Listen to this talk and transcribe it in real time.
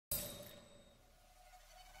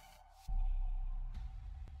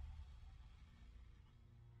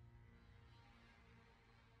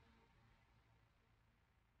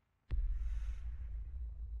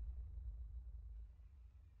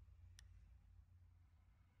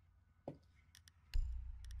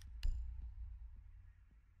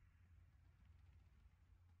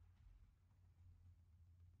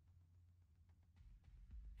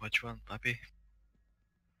Which one, puppy?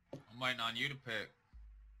 I'm waiting on you to pick.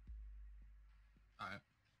 Alright.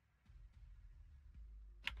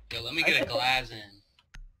 Yo, let me get a glass in.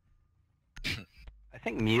 I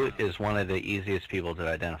think mute is one of the easiest people to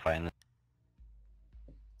identify in this.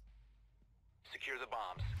 Secure the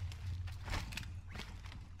bombs.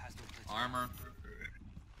 Armor.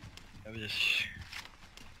 I was just...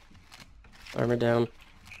 Armor down.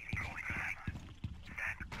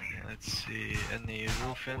 Let's see, any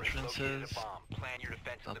roof entrances?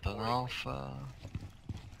 Nothing Alpha.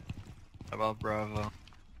 How about Bravo?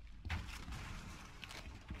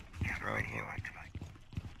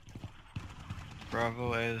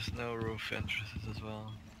 Bravo has no roof entrances as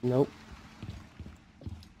well. Nope.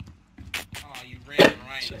 Oh, you ran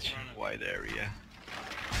right in Such front a of wide area.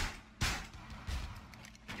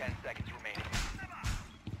 10 seconds remaining.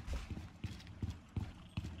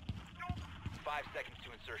 5 seconds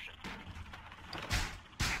to insertion.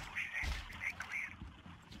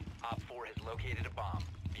 Op 4 has located a bomb.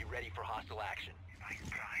 Be ready for hostile action.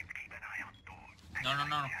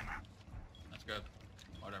 No. That's good.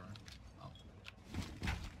 Whatever. Oh.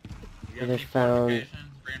 You got They any found-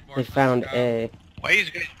 fortifications? They Reinforcements found to go? A. Why are you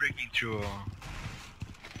guys breaking through?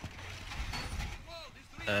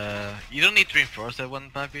 You don't need to reinforce that one,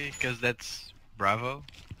 puppy, because that's Bravo.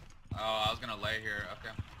 Oh, I was gonna lay here.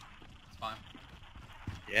 Okay. It's fine.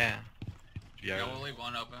 Yeah. Yeah, we'll leave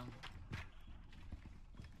one open.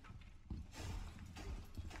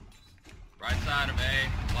 Right side of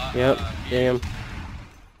A. Yep, damn.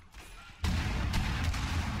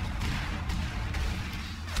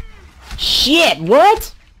 Shit,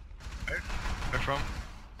 what? Where from?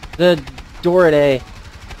 The door at A.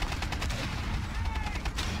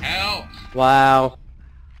 Help! Wow.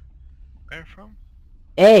 Where from?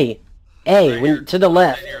 A. Right here. When, to the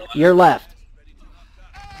left. Right here, left. Your left.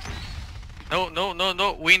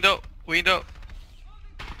 No, window.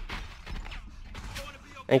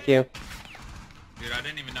 Thank you. Dude, I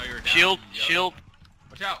didn't even know you were down. Shield.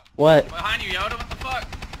 Watch out. What? Behind you, Yoda. What the fuck?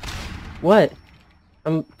 What?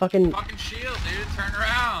 I'm fucking... Fucking shield, dude. Turn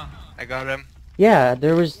around. I got him. Yeah,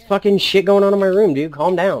 there was fucking shit going on in my room, dude.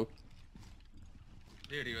 Calm down.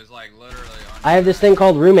 Dude, he was like literally on... I have this thing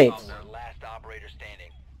called roommates. Last operator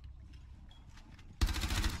standing.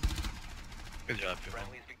 Good job, people.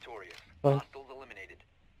 Friendly's victorious. What? Hostiles eliminated.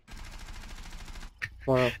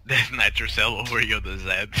 Wow. Death Nitro Cell over Yoda's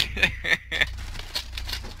head.